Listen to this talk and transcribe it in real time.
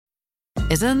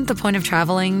Isn't the point of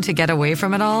traveling to get away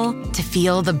from it all? To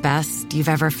feel the best you've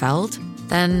ever felt?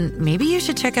 Then maybe you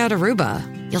should check out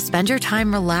Aruba. You'll spend your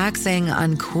time relaxing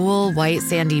on cool, white,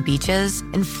 sandy beaches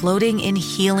and floating in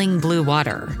healing blue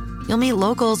water. You'll meet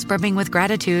locals brimming with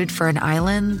gratitude for an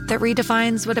island that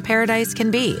redefines what a paradise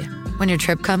can be. When your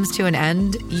trip comes to an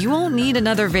end, you won't need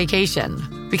another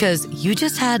vacation because you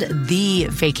just had the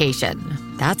vacation.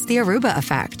 That's the Aruba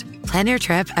effect. Plan your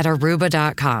trip at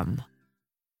Aruba.com.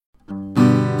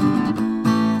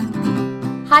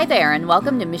 Hi there, and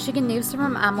welcome to Michigan News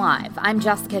from MLive. I'm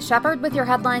Jessica Shepard with your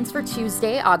headlines for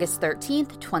Tuesday, August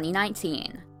 13th,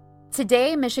 2019.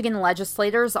 Today, Michigan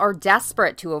legislators are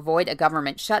desperate to avoid a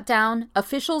government shutdown,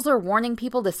 officials are warning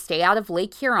people to stay out of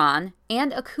Lake Huron,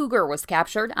 and a cougar was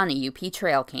captured on a UP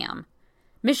trail cam.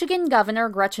 Michigan Governor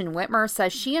Gretchen Whitmer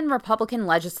says she and Republican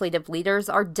legislative leaders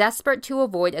are desperate to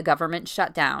avoid a government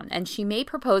shutdown, and she may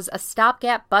propose a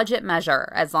stopgap budget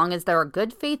measure as long as there are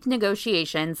good faith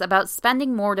negotiations about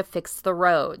spending more to fix the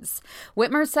roads.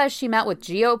 Whitmer says she met with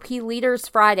GOP leaders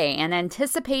Friday and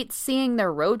anticipates seeing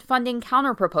their road funding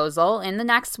counterproposal in the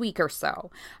next week or so.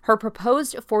 Her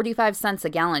proposed 45 cents a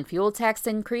gallon fuel tax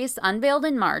increase unveiled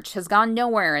in March has gone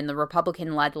nowhere in the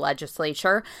Republican-led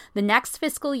legislature. The next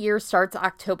fiscal year starts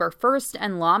October 1st,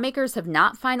 and lawmakers have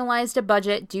not finalized a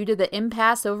budget due to the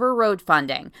impasse over road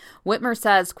funding. Whitmer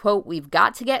says, quote, "We've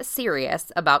got to get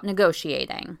serious about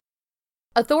negotiating."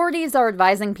 Authorities are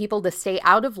advising people to stay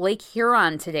out of Lake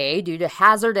Huron today due to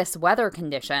hazardous weather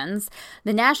conditions.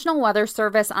 The National Weather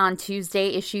Service on Tuesday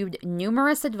issued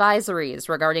numerous advisories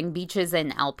regarding beaches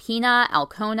in Alpena,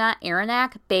 Alcona,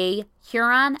 Aranac, Bay,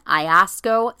 Huron,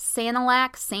 Iosco,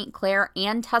 Sanilac, St. Clair,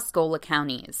 and Tuscola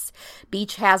counties.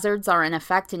 Beach hazards are in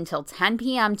effect until 10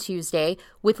 p.m. Tuesday,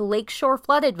 with lakeshore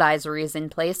flood advisories in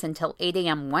place until 8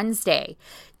 a.m. Wednesday.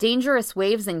 Dangerous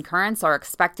waves and currents are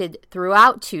expected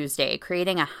throughout Tuesday,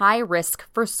 creating a high risk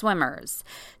for swimmers.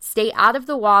 Stay out of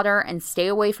the water and stay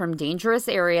away from dangerous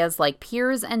areas like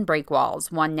piers and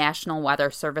breakwalls, one National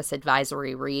Weather Service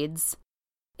advisory reads.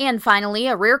 And finally,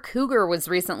 a rare cougar was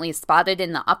recently spotted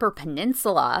in the Upper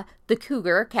Peninsula. The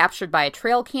cougar, captured by a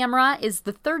trail camera, is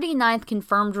the 39th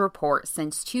confirmed report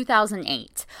since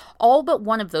 2008. All but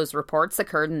one of those reports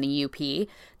occurred in the UP.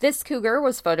 This cougar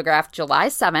was photographed July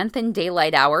 7th in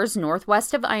daylight hours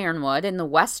northwest of Ironwood in the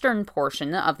western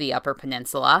portion of the Upper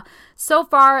Peninsula. So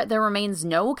far, there remains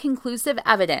no conclusive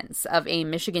evidence of a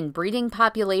Michigan breeding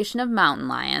population of mountain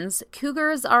lions.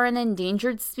 Cougars are an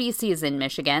endangered species in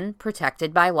Michigan,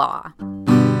 protected by law.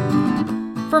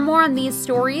 For more on these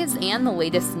stories and the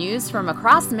latest news from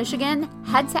across Michigan,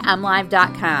 head to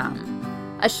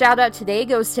MLive.com. A shout out today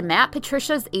goes to Matt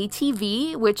Patricia's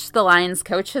ATV, which the Lions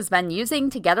coach has been using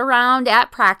to get around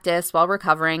at practice while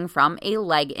recovering from a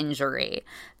leg injury.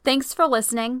 Thanks for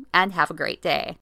listening and have a great day.